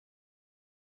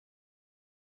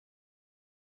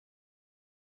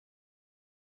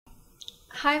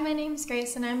Hi, my name's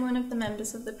Grace and I'm one of the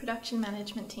members of the production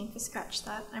management team for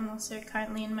ScratchThat. I'm also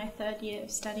currently in my third year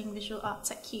of studying visual arts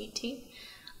at QUT,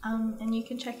 and you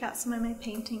can check out some of my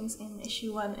paintings in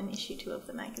issue 1 and issue 2 of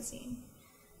the magazine.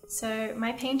 So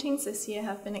my paintings this year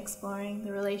have been exploring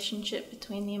the relationship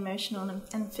between the emotional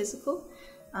and physical.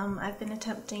 I've been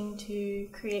attempting to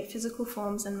create physical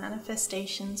forms and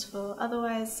manifestations for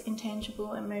otherwise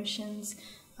intangible emotions,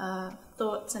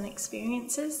 thoughts and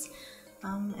experiences.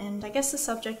 And I guess the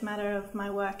subject matter of my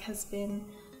work has been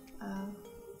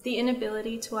the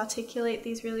inability to articulate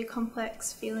these really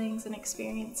complex feelings and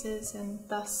experiences, and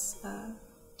thus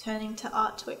turning to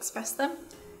art to express them.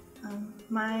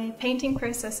 My painting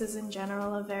processes in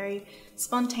general are very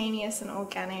spontaneous and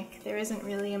organic. There isn't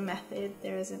really a method,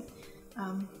 there isn't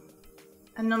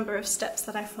a number of steps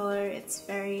that I follow. It's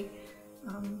very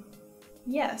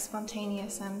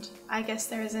spontaneous, and I guess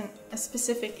there isn't a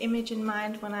specific image in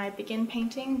mind when I begin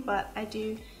painting, but I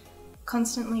do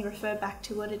constantly refer back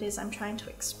to what it is I'm trying to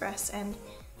express and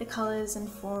the colours and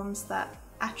forms that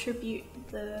attribute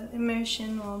the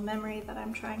emotion or memory that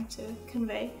I'm trying to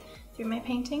convey through my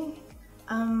painting.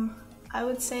 I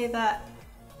would say that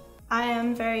I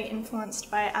am very influenced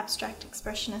by abstract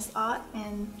expressionist art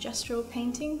and gestural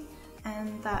painting,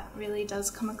 and that really does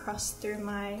come across through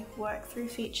my work through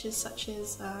features such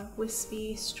as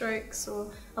wispy strokes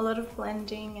or a lot of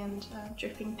blending and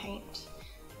dripping paint.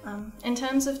 In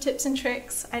terms of tips and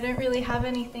tricks, I don't really have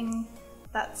anything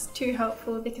that's too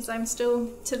helpful because I'm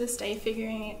still to this day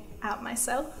figuring it out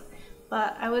myself,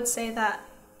 but I would say that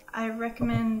I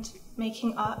recommend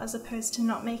making art as opposed to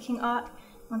not making art.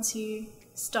 Once you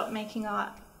stop making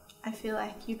art, I feel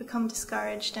like you become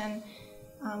discouraged and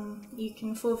you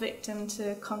can fall victim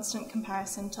to constant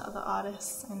comparison to other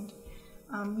artists, and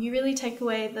you really take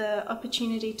away the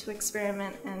opportunity to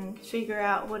experiment and figure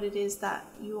out what it is that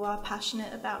you are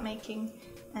passionate about making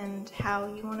and how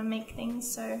you want to make things.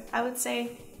 So I would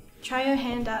say try your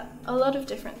hand at a lot of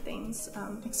different things,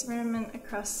 experiment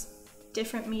across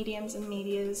different mediums and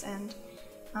medias, and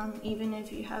even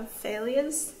if you have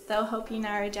failures, they'll help you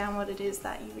narrow down what it is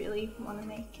that you really want to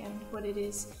make and what it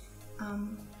is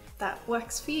that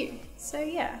works for you. So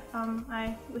yeah,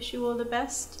 I wish you all the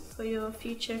best for your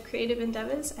future creative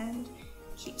endeavours and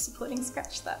keep supporting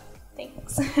ScratchThat.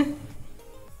 Thanks.